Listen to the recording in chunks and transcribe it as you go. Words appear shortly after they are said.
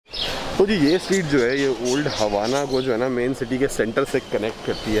तो जी ये स्ट्रीट जो है ये ओल्ड हवाना को जो है ना मेन सिटी के सेंटर से कनेक्ट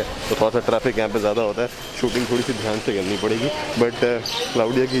करती है, तो थोड़ा सा ट्रैफिक यहाँ पे ज़्यादा होता है, शूटिंग थोड़ी सी ध्यान से करनी पड़ेगी। बट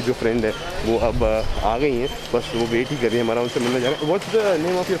क्लाउडिया की जो फ्रेंड है वो अब आ गई हैं, बस वो वेट ही कर रही है हमारा, उनसे मिलने जा रहे हैं। What's the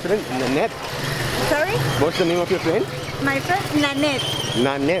name of your friend? नैनेट। Sorry? What's the name of your friend? My friend Nanet.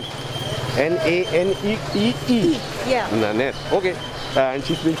 Nanet. N-A-N-E-T-E. Yeah. Nanet. Okay. And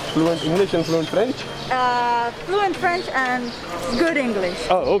she speaks fluent English and fluent French? Fluent French and good English.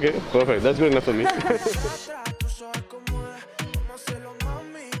 Oh, okay. Perfect. That's good enough for me.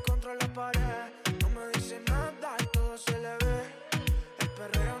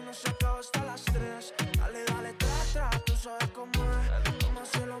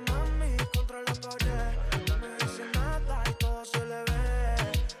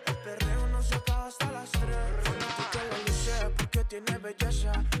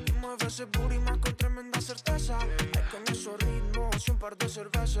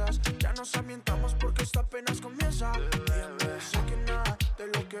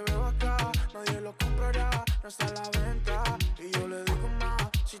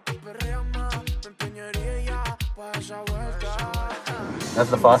 That's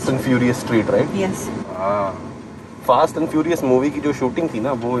the Fast and Furious street, right? Yes. Fast and Furious movie की जो shooting थी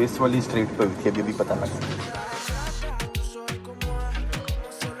ना वो इस वाली street पे हुई थी, अभी भी पता लगा।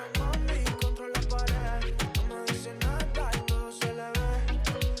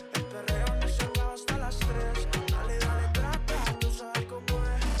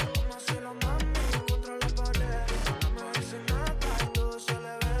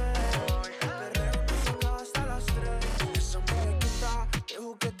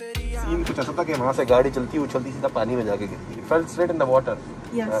 कुछ ऐसा था कि वहाँ से गाड़ी चलती उछलती सीधा पानी में जाके गिरती है। Fell straight in the water.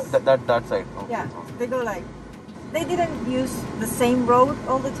 Yes. That side. Oh. Yeah. They go like. They didn't use the same road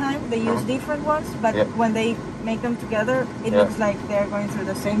all the time. They use different ones, but when they make them together, it looks like they're going through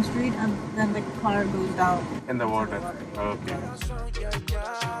the same street, and then the car goes down in the water. Okay.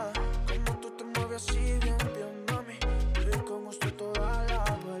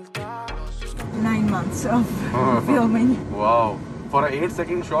 9 months of filming. Wow. For an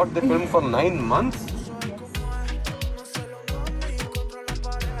 8-second shot, they filmed for 9 months?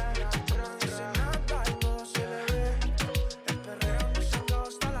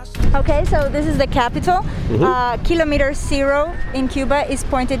 Okay, so this is the capital. Kilometer 0 in Cuba is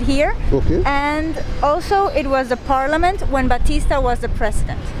pointed here. Okay. And also it was the parliament when Batista was the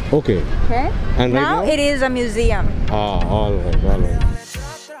president. Okay. Okay. And now, right now it is a museum. Ah, all right, all right.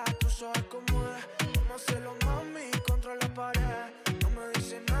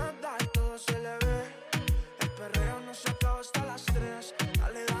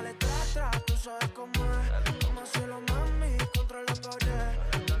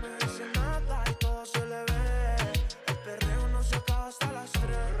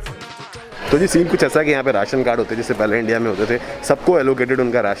 तो जी scene कुछ ऐसा कि यहाँ पे ration card होते हैं जैसे पहले इंडिया में होते थे, सबको एलोकेटेड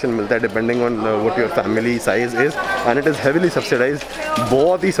उनका राशन मिलता है depending on what your family size is, and it is heavily subsidised.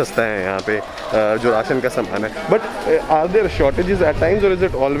 बहुत ही सस्ता है यहाँ पे जो राशन का सामान है। But are there shortages eight times और is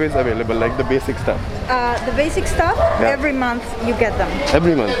it always available like the basic stuff? The basic stuff, every month you get them.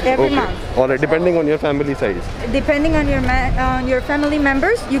 Every month? Every month. All right, depending on your family size? Depending on your family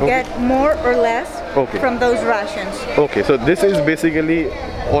members, you get more or less from those rations. Okay, so this is basically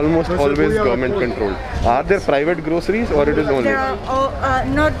almost always government controlled. Are there private groceries or it is only? There are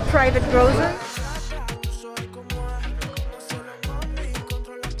not private groceries.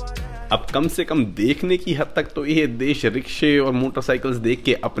 अब कम से कम देखने की हद तक तो ये देश रिक्शे और मोटरसाइकिल्स देख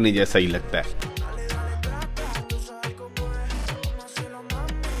के अपने जैसा ही लगता है।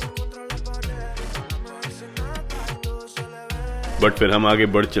 बट फिर हम आगे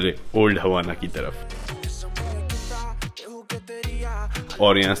बढ़ चले ओल्ड हवाना की तरफ,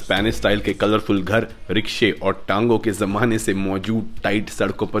 और यहाँ स्पेनिश स्टाइल के कलरफुल घर, रिक्शे और टांगों के जमाने से मौजूद टाइट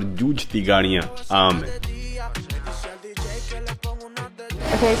सड़कों पर जूझती गाड़ियाँ आम है।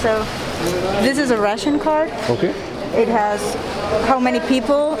 Okay, so this is a ration card. Okay. It has how many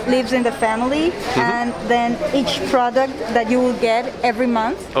people lives in the family, and then each product that you will get every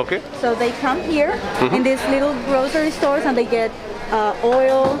month. Okay. So they come here in these little grocery stores, and they get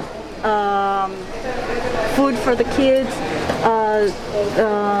oil, food for the kids,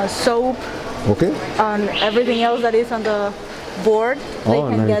 soap, Okay. and everything else that is on the board. They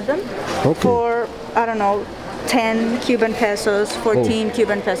can nice. get them for, I don't know, 10 Cuban pesos, 14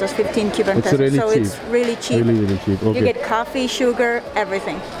 Cuban pesos, 15 Cuban pesos. Really so cheap. it's really cheap. Really cheap. Okay. You get coffee, sugar,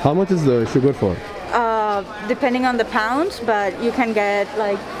 everything. How much is the sugar for? Depending on the pounds, but you can get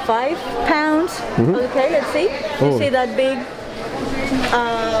like 5 pounds. Okay, let's see. You see that big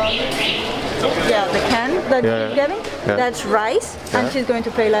Yeah, the can that she's getting, that's rice, and she's going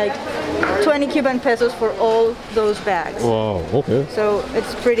to pay like 20 Cuban pesos for all those bags. Wow, okay. So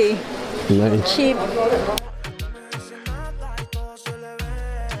it's pretty cheap.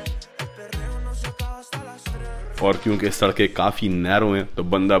 और क्योंकि सड़कें काफी narrow हैं तो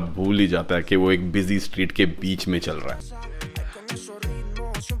बंदा भूल ही जाता है कि वो एक बिजी स्ट्रीट के बीच में चल रहा है.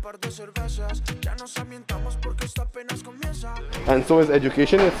 And so is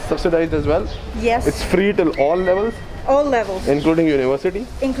education is subsidized as well? Yes. It's free till all levels? All levels. Including university?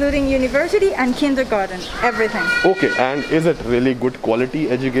 Including university and kindergarten, everything. Okay, and is it really good quality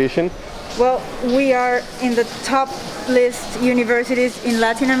education? Well, we are in the top list universities in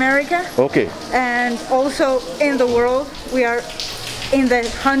Latin America. Okay. And also in the world, we are in the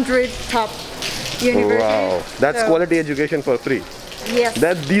 100 top universities. Wow, that's So, quality education for free. yes.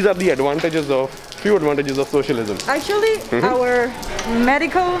 These are the few advantages of socialism. Actually, our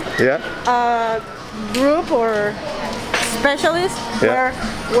medical group or specialists were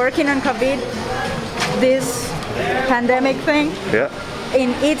working on COVID, this pandemic thing. Yeah.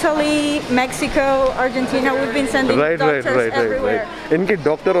 In Italy, Mexico, Argentina, we've been sending doctors everywhere. इनके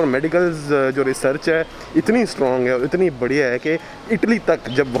doctor और medicals जो research है इतनी strong है और इतनी बढ़िया है कि इटली तक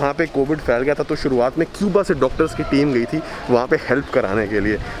जब वहाँ पे कोविड फैल गया था तो शुरुआत में क्यूबा से डॉक्टर्स की टीम गई थी वहाँ पे हेल्प कराने के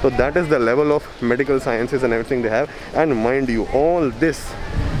लिए. तो that is the level of medical sciences and everything they have. And mind you all this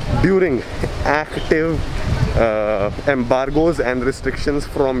during active embargoes and restrictions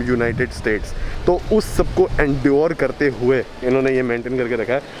from United States. तो उस सबको endure करते हुए इन्होंने ये maintain करके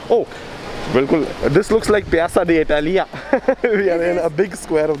रखा है. Oh, बिल्कुल. This looks like Piazza d'Italia. We are in a big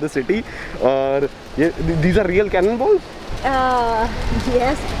square of the city. और ये these are real cannonballs?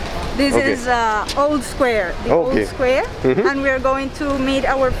 Yes. This is Old Square, the Old Square, and we are going to meet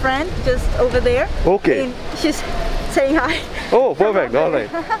our friend just over there. Okay. She's saying hi. Oh, perfect. All right.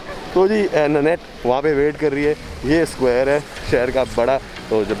 तो जी ननेट वहाँ पे wait कर रही है. ये square है शहर का बड़ा.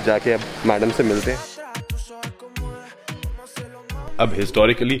 तो जब जाके अब मैडम से मिलते हैं. अब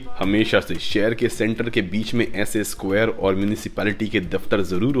हिस्टोरिकली हमेशा से शहर के सेंटर के बीच में ऐसे स्क्वायर और म्यूनिसिपैलिटी के दफ्तर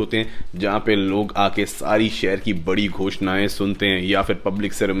जरूर होते हैं जहां पे लोग आके सारी शहर की बड़ी घोषणाएं सुनते हैं या फिर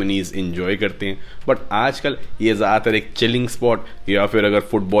पब्लिक सेरेमनीज एंजॉय करते हैं. बट आजकल ये ज़्यादातर एक चिलिंग स्पॉट या फिर अगर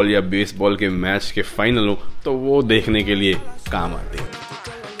फुटबॉल या बेसबॉल के मैच के फाइनल हो तो वो देखने के लिए काम आते हैं.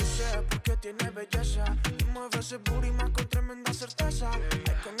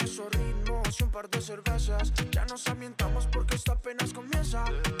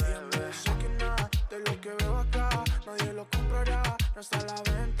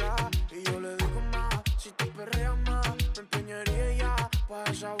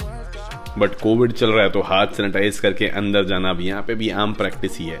 बट कोविड चल रहा है तो हाथ सैनिटाइज करके अंदर जाना भी यहाँ पे भी आम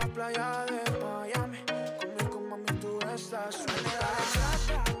प्रैक्टिस ही है.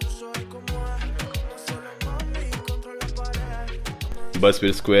 बस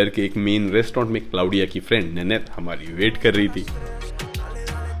फिर स्क्वायर के एक मेन रेस्टोरेंट में क्लाउडिया की फ्रेंड ननेत हमारी वेट कर रही थी.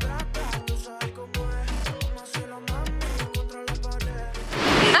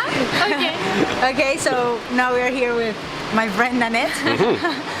 Okay, so now we are here with my friend Nanette.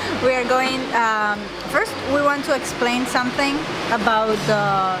 We are going, first we want to explain something about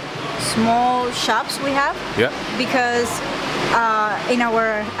the small shops we have. Yeah. Because in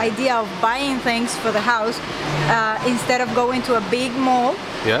our idea of buying things for the house, instead of going to a big mall,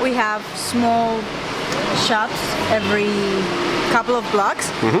 we have small shops every couple of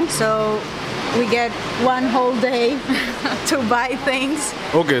blocks. So we get one whole day to buy things.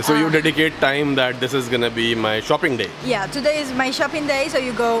 Okay, so you dedicate time that this is gonna be my shopping day. Yeah, today is my shopping day, so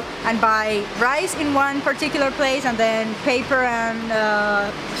you go and buy rice in one particular place and then paper and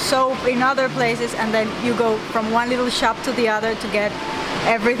soap in other places, and then you go from one little shop to the other to get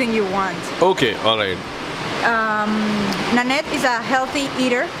everything you want. Okay, all right. Nanette is a healthy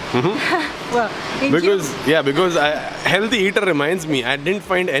eater. Well, because healthy eater reminds me, I didn't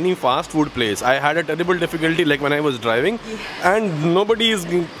find any fast food place. I had a terrible difficulty like when I was driving, and nobody is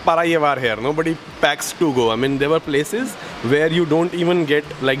parayevar here. Nobody packs to go. I mean, there were places where you don't even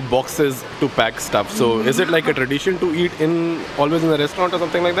get like boxes to pack stuff. So is it like a tradition to eat always in a restaurant or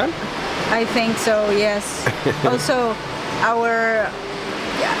something like that? I think so, yes. Also,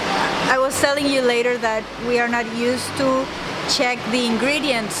 I was telling you later that we are not used to check the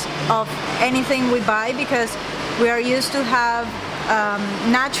ingredients of anything we buy because we are used to have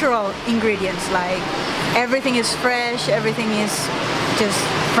natural ingredients, like everything is fresh, everything is just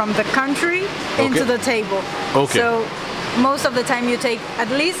from the country into the table. Okay. So most of the time you take at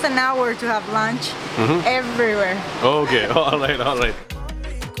least an hour to have lunch everywhere. Okay, all right, all right.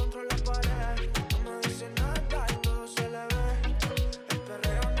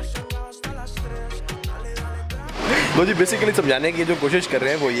 तो जी basically समझाने की जो कोशिश कर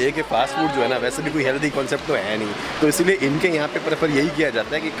रहे हैं वो ये है कि फास्ट फूड जो है ना वैसे भी कोई हेल्दी कॉन्सेप्ट तो है नहीं, तो इसीलिए इनके यहाँ पे प्रेफर यही किया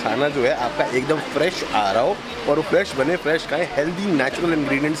जाता है कि खाना जो है आपका एकदम फ्रेश आ रहा हो और वो फ्रेश बने, फ्रेश खाएं, हेल्दी नेचुरल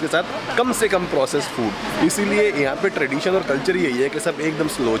इंग्रेडिएंट्स के साथ, कम से कम प्रोसेस फूड। इसीलिए यहाँ पे ट्रेडिशन और कल्चर यही है कि सब एकदम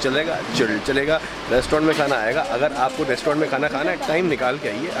स्लो चलेगा, चिल चलेगा। रेस्टोरेंट में खाना आएगा, अगर आपको रेस्टोरेंट में खाना खाना है टाइम निकाल के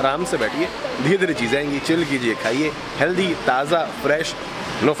आइए, आराम से बैठिए, धीरे धीरे चीज़ें आएंगी, चिल कीजिए, खाइए, हेल्दी, ताज़ा, फ्रेश,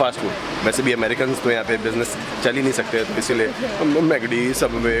 नो फास्ट फूड। वैसे भी अमेरिकन तो यहाँ पे बिजनेस चल ही नहीं सकते, तो इसीलिए मैकडी,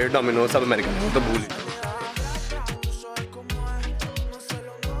 सबवे, डोमिनो सब अमेरिकन तो भूल।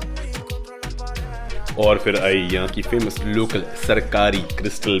 और फिर आई यहाँ की फेमस लोकल सरकारी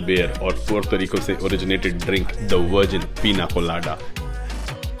क्रिस्टल बियर और पोर्टो रिको से ओरिजिनेटेड ड्रिंक द वर्जिन पीना कोलाडा।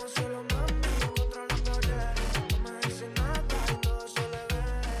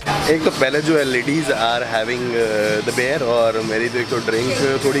 एक तो पहले जो है ladies are having the beer, और मेरी तो एक तो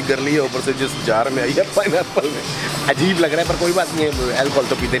ड्रिंक थोड़ी गर्ली है, ऊपर से जिस जार में आई है पाइनएप्पल में, अजीब लग रहा है, पर कोई बात नहीं है, अल्कोहल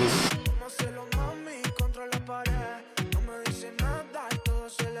तो पीते नहीं।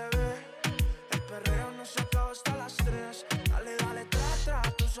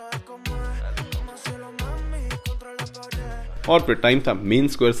 और फिर टाइम था मेन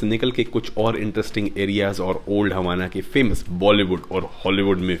स्क्वायर से निकल के कुछ और इंटरेस्टिंग एरियाज और ओल्ड हवाना के फेमस बॉलीवुड और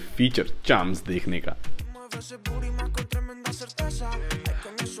हॉलीवुड में फीचर चार्म्स देखने का।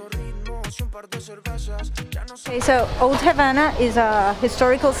 Okay, so Old Havana is a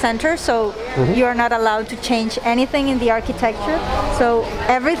historical center, so you are not allowed to change anything in the architecture. So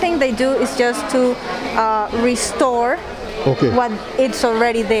everything they do is just to restore what it's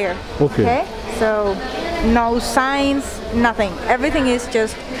already there. Okay, so no signs, nothing. Everything is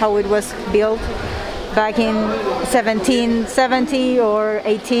just how it was built back in 1770 or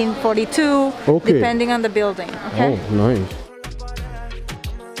 1842, depending on the building. Okay. Oh, nice.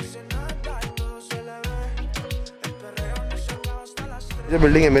 जो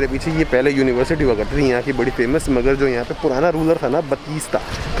building है मेरे पीछे, ये पहले university हुआ करती थी यहाँ की बड़ी फेमस, मगर जो यहाँ पे पुराना रूलर था ना बतीस्ता,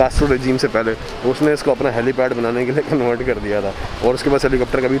 कास्ट्रो रेजीम से पहले, उसने इसको अपना हेलीपैड बनाने के लिए कन्वर्ट कर दिया था, और उसके बाद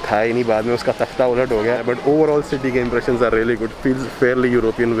हेलीकॉप्टर कभी था ही नहीं, बाद में उसका तख्ता उलट हो गया। बट ओवरऑल सिटी के impressions are really good, feels Fairlie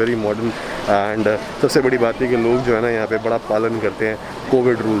European, very modern, and सबसे बड़ी बात है कि लोग जो है ना यहाँ पे बड़ा पालन करते हैं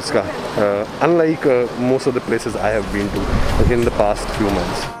कोविड रूल्स का, unlike most of the places I have been to in the past few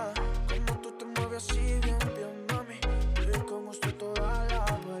months.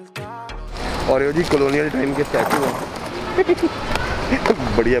 और ये जी कॉलोनियल टाइम के स्टैचू हैं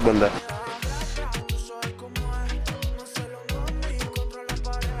बढ़िया बंदा।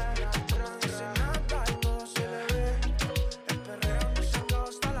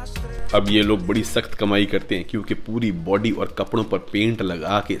 अब ये लोग बड़ी सख्त कमाई करते हैं, क्योंकि पूरी बॉडी और कपड़ों पर पेंट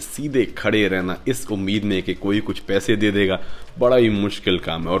लगा के सीधे खड़े रहना इस उम्मीद में कि कोई कुछ पैसे दे देगा बड़ा ही मुश्किल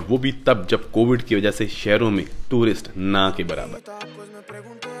काम है, और वो भी तब जब कोविड की वजह से शहरों में टूरिस्ट ना के बराबर।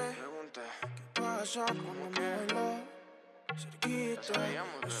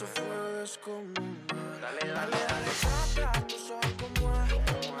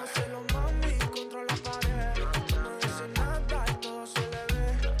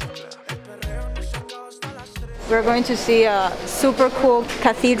 We're going to see a super cool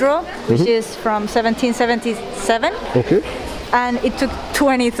cathedral, which is from 1777. Okay. And it took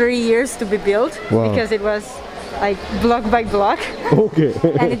 23 years to be built because it was like block by block. Okay.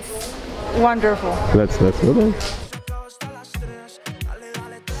 And it's wonderful. That's good.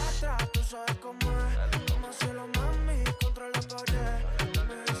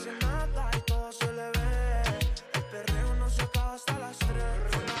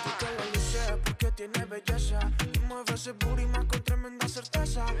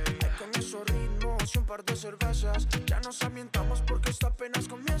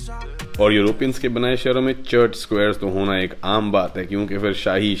 और Europeans के बनाए शहरों में church squares तो होना एक आम बात है, क्योंकि फिर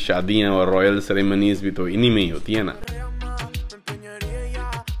शाही शादियां और रॉयल सेरेमनीज भी तो इन्हीं में ही होती है ना।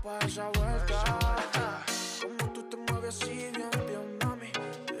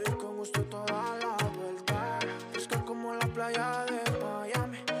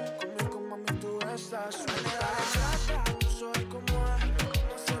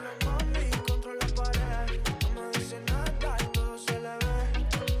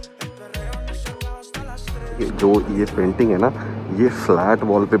 जो ये पेंटिंग है ना, ये फ्लैट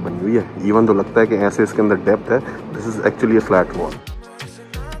वॉल पे बनी हुई है, इवन तो लगता है कि ऐसे इसके अंदर डेप्थ है, this is actually a flat wall.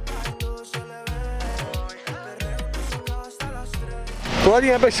 तो आज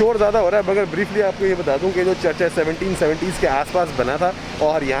यहाँ पे शोर ज़्यादा हो रहा है, मगर ब्रीफली आपको ये बता दूं कि जो चर्च है 1770s के आसपास बना था,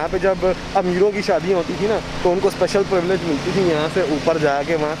 और यहाँ पे जब अमीरों की शादियाँ होती थी ना तो उनको स्पेशल प्रिविलेज मिलती थी यहाँ से ऊपर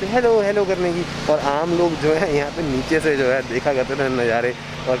जाके वहाँ से हेलो हेलो करने की, और आम लोग जो है यहाँ पे नीचे से जो है देखा करते थे नज़ारे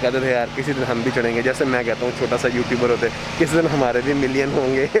और कहते थे यार किसी दिन हम भी चढ़ेंगे। जैसे मैं कहता हूँ छोटा सा यूट्यूबर होते, किसी दिन हमारे भी मिलियन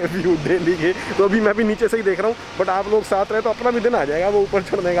होंगे व्यू डेली के, तो अभी मैं भी नीचे से ही देख रहा हूँ, बट आप लोग साथ रहे तो अपना भी दिन आ जाएगा वो ऊपर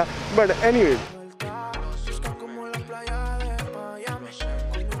चढ़ने का। But anyways,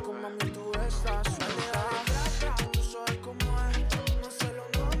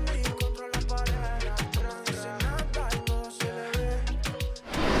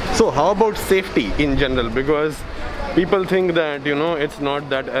 so how about safety in general? Because people think that, you know, it's not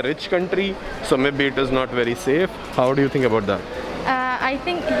that a rich country, so maybe it is not very safe. How do you think about that? I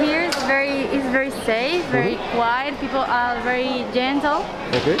think here is very safe, very quiet. People are very gentle.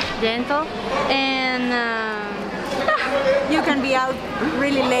 Okay. Gentle, and You can be out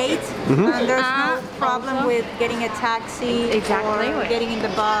really late, and there's no problem also with getting a taxi Exactly. or getting in the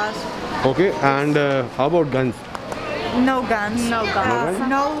bus. Okay, and how about guns? No guns. No guns.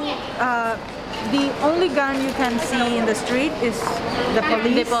 The only gun you can see in the street is the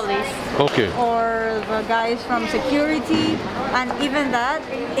police. the police. Okay. Or the guys from security, and even that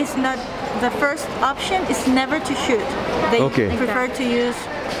is not the first option. Is never to shoot. They Okay. prefer to use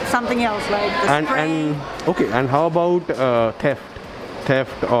something else like the spray. Okay, and how about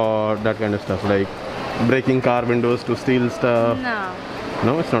theft or that kind of stuff, like breaking car windows to steal stuff? No.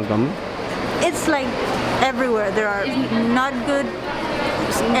 No, it's not common. It's like everywhere. There are not good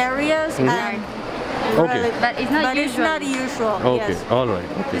areas, and Okay. But it's not but it's usual. not usual. Okay, Yes. all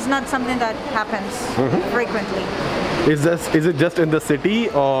right. Okay. It's not something that happens frequently. Is it just in the city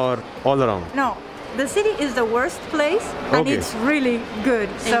or all around? No, the city is the worst place, and Okay. it's really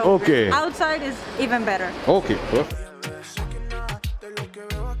good. So Okay. outside is even better. Okay.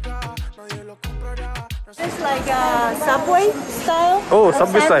 It's like a subway style. Oh, of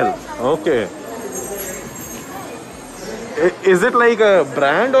Subway style. sandwich. Okay. Is it like a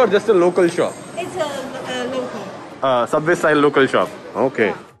brand or just a local shop? It's a local. Subway style local shop.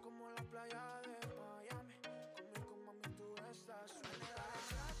 Okay.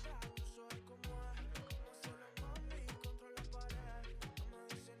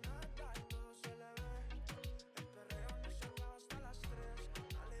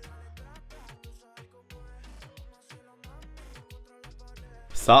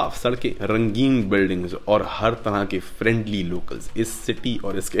 साफ सड़कें, रंगीन buildings और हर तरह के friendly locals, इस city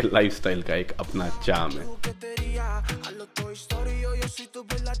और इसके lifestyle का एक अपना चार्म है।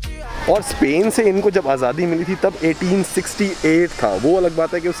 और स्पेन से इनको जब आज़ादी मिली थी तब 1868 था। वो अलग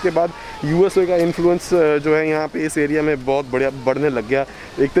बात है कि उसके बाद यूएसए का इन्फ्लुएंस जो है यहाँ पे इस एरिया में बहुत बढ़िया बढ़ने लग गया,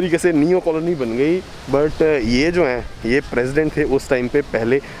 एक तरीके से नियो कॉलोनी बन गई। बट ये जो हैं ये प्रेसिडेंट थे उस टाइम पे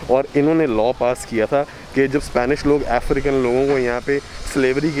पहले, और इन्होंने लॉ पास किया था कि जब स्पेनिश लोग अफ्रीकन लोगों को यहाँ पे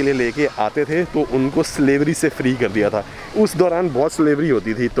स्लेवरी के लिए लेके आते थे तो उनको स्लेवरी से फ्री कर दिया था। उस दौरान बहुत स्लेवरी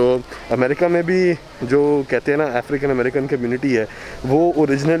होती थी, तो अमेरिका में भी जो कहते हैं ना अफ्रीकन अमेरिकन कम्युनिटी है, वो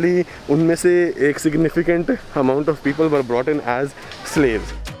ओरिजिनली उनमें से एक significant amount of people were brought in as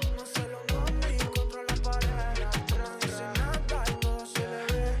slaves.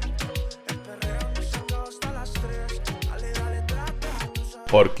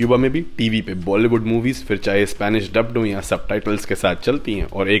 और क्यूबा में भी टीवी पे बॉलीवुड मूवीज फिर चाहे स्पेनिश डब्ड हो या सबटाइटल्स के साथ चलती हैं,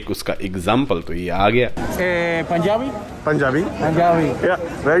 और एक उसका एग्जाम्पल तो ये आ गया। पंजाबी पंजाबी पंजाबी या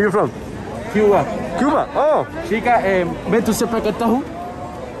where are you from? Cuba Cuba. ओह ठीक है, मैं तुझसे प्यार करता हूँ।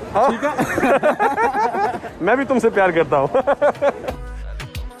 ठीक है। मैं भी तुमसे प्यार करता हूँ।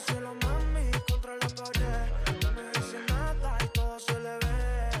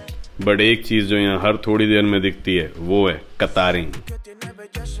 बट एक चीज जो यहाँ हर थोड़ी देर में दिखती है वो है कतारें।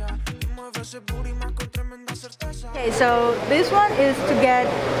 Okay, so this one is to get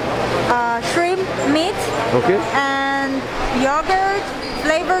shrimp meat Okay. and yogurt,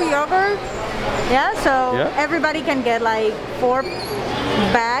 flavor yogurt. Yeah, so Yeah. everybody can get like 4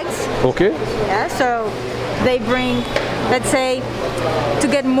 bags. Okay. Yeah, so they bring, let's say,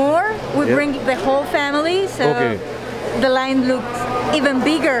 to get more, we Yeah. bring the whole family. So Okay. the line looks even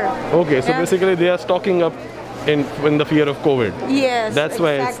bigger. Okay, so Yeah. basically they are stocking up in the fear of COVID. Yes. That's why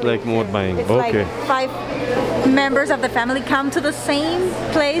it's exactly. like more buying. It's Okay. like 5 members of the family come to the same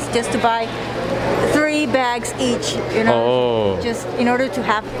place just to buy 3 bags each, you know, Oh. just in order to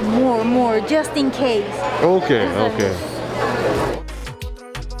have more, just in case. Okay, okay.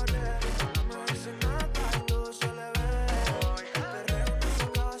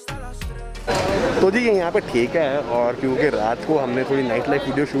 तो जी ये यहाँ पे ठेका है, और क्योंकि रात को हमने थोड़ी नाइट लाइफ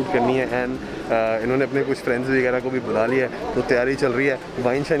वीडियो शूट करनी है एंड इन्होंने अपने कुछ फ्रेंड्स वगैरह को भी बुला लिया है, तो तैयारी चल रही है।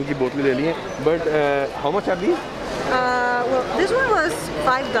 वाइन शाइन की बोतलें ले ली हैं। But how much are the? Well, this one was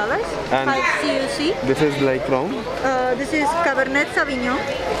 $5. And 5 CUC. This is like from? This is Cabernet Sauvignon.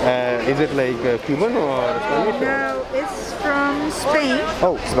 Is it like Cuban or Spanish? No, it's from Spain.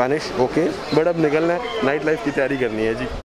 Oh, Spanish. Okay. But अब निकलना है, night life की तैयारी करनी है जी.